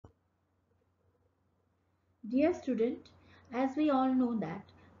Dear student, as we all know that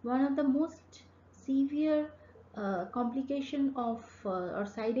one of the most severe complication of or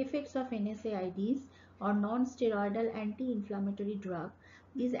side effects of NSAIDs or non-steroidal anti-inflammatory drug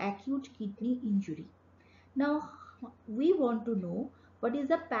is acute kidney injury. Now, we want to know what is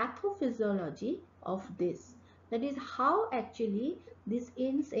the pathophysiology of this. That is how actually these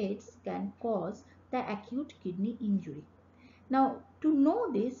NSAIDs can cause the acute kidney injury. Now, to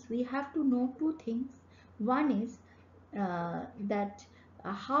know this, we have to know two things. One is that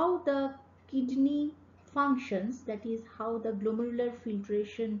how the kidney functions, that is how the glomerular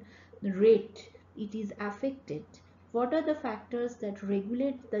filtration rate it is affected. What are the factors that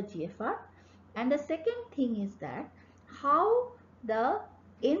regulate the GFR? And the second thing is that how the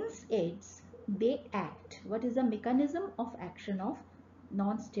NSAIDs they act. What is the mechanism of action of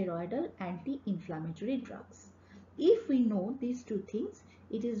non-steroidal anti-inflammatory drugs? If we know these two things,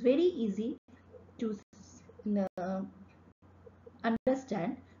 it is very easy to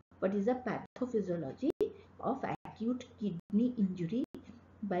understand what is the pathophysiology of acute kidney injury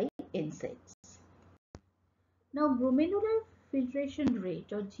by NSAIDs. Now, glomerular filtration rate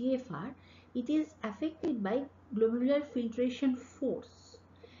or GFR, it is affected by glomerular filtration force.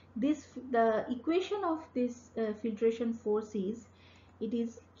 The equation of this filtration force is, it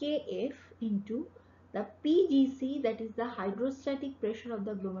is Kf into the PGC, that is the hydrostatic pressure of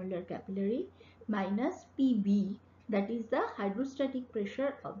the glomerular capillary, minus Pb, that is the hydrostatic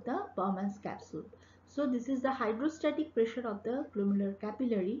pressure of the Bowman's capsule. So this is the hydrostatic pressure of the glomerular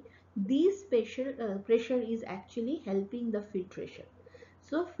capillary. This pressure is actually helping the filtration.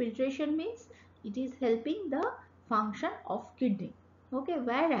 So filtration means it is helping the function of kidney. Okay,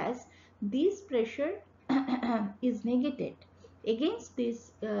 whereas this pressure is negated against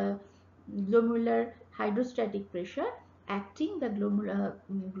this glomerular hydrostatic pressure, acting the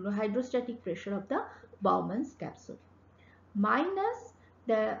hydrostatic pressure of the Bowman's capsule. Minus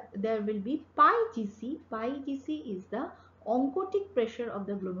there will be pi Gc. Pi Gc is the oncotic pressure of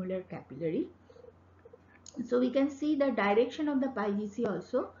the glomerular capillary. So we can see the direction of the pi Gc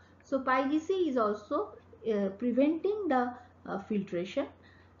also. So pi Gc is also preventing the filtration,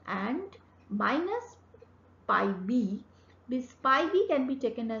 and minus pi b. This pi b can be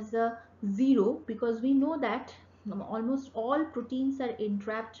taken as a 0 because we know that almost all proteins are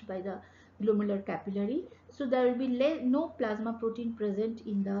entrapped by the glomerular capillary. So there will be no plasma protein present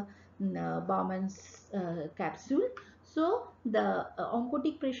in the Bowman's capsule. So the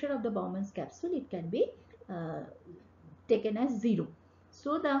oncotic pressure of the Bowman's capsule, it can be taken as 0.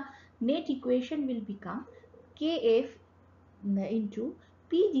 So the net equation will become Kf into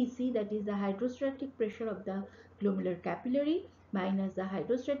PGC, that is the hydrostatic pressure of the glomerular capillary, minus the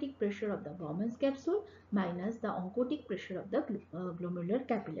hydrostatic pressure of the Bowman's capsule, minus the oncotic pressure of the glomerular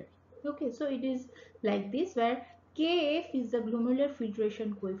capillary. Okay, so it is like this, where Kf is the glomerular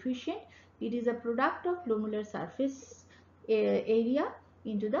filtration coefficient. It is a product of glomerular surface area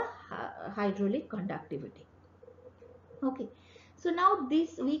into the hydraulic conductivity. Okay, so now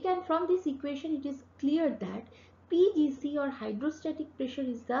this we can, from this equation it is clear that PGC or hydrostatic pressure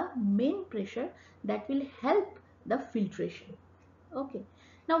is the main pressure that will help the filtration. Okay,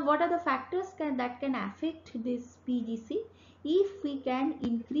 now what are the factors that can affect this PGC? If we can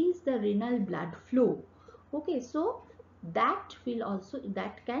increase the renal blood flow, okay, so that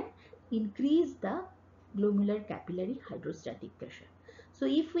can increase the glomerular capillary hydrostatic pressure. So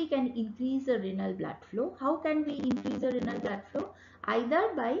if we can increase the renal blood flow, how can we increase the renal blood flow?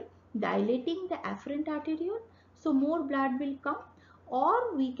 Either by dilating the afferent arteriole, so more blood will come,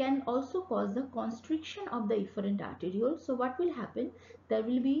 or we can also cause the constriction of the efferent arteriole. So what will happen? There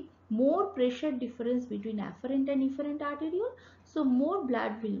will be more pressure difference between afferent and efferent arteriole. So more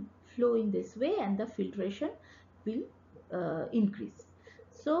blood will flow in this way and the filtration will increase.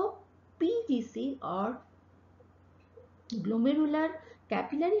 So PGC or glomerular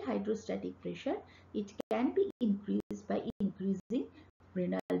capillary hydrostatic pressure, it can be increased by increasing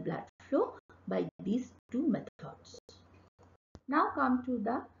renal blood flow by these two methods. Now come to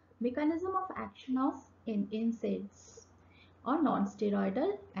the mechanism of action of NSAIDs or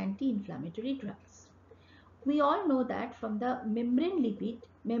non-steroidal anti-inflammatory drugs. We all know that from the membrane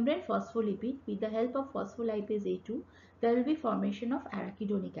phospholipid, with the help of phospholipase A2, there will be formation of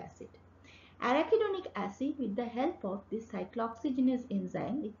arachidonic acid. Arachidonic acid, with the help of this cyclooxygenase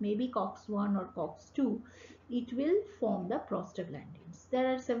enzyme, it may be COX-1 or COX-2, it will form the prostaglandins.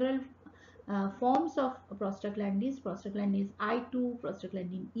 There are several forms of prostaglandins: prostaglandin I2,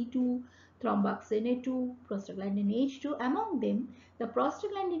 prostaglandin E2, thromboxane 2, prostaglandin H2. Among them, the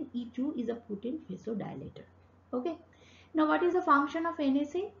prostaglandin E2 is a potent vasodilator. Okay. Now, what is the function of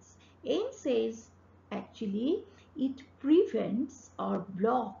NSAIDs? NSAIDs actually it prevents or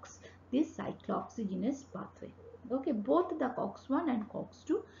blocks this cyclooxygenase pathway. Okay, both the COX-1 and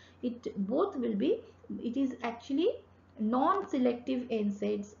COX-2, it is actually non-selective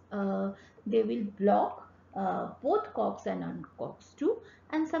NSAIDs. They will block both COX and COX-2,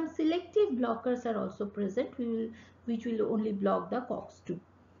 and some selective blockers are also present which will only block the COX-2.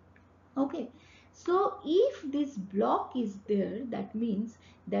 Okay, so if this block is there, that means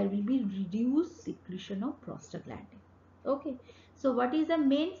there will be reduced secretion of prostaglandin. Okay, so what is the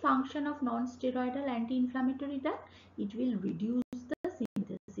main function of non-steroidal anti-inflammatory drug? It will reduce the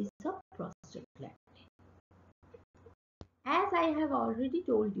synthesis of prostaglandin. As I have already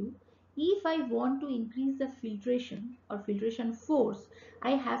told you, if I want to increase the filtration or filtration force,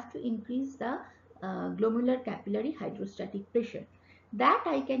 I have to increase the glomerular capillary hydrostatic pressure. That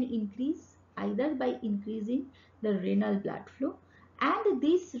I can increase either by increasing the renal blood flow, and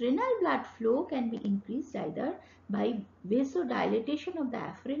this renal blood flow can be increased either by vasodilatation of the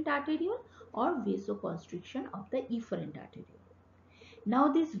afferent arteriole or vasoconstriction of the efferent arteriole. Now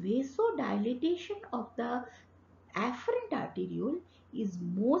this vasodilatation of the afferent arteriole is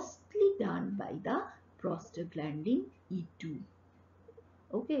mostly done by the prostaglandin E2.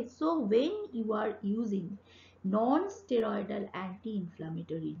 Okay, so when you are using non-steroidal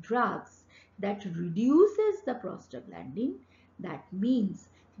anti-inflammatory drugs that reduces the prostaglandin, that means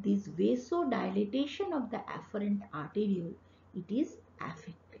this vasodilatation of the afferent arteriole, it is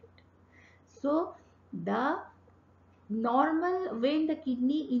affected. So the normal, when the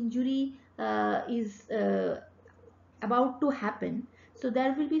kidney injury is about to happen, so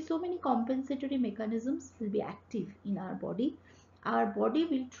there will be so many compensatory mechanisms will be active in our body. Our body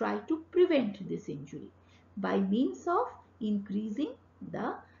will try to prevent this injury by means of increasing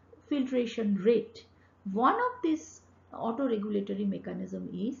the filtration rate. One of these autoregulatory mechanism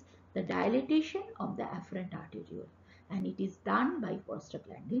is the dilatation of the afferent arteriole, and it is done by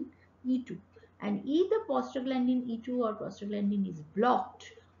prostaglandin E2. And either prostaglandin E2 or prostaglandin is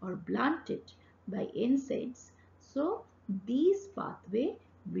blocked or blunted by NSAIDs, so these pathway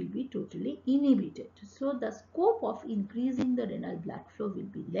will be totally inhibited. So the scope of increasing the renal blood flow will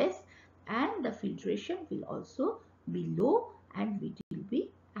be less, and the filtration will also be low, and it will be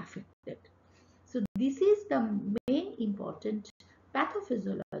affected. So this is the main important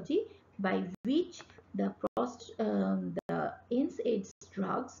pathophysiology by which the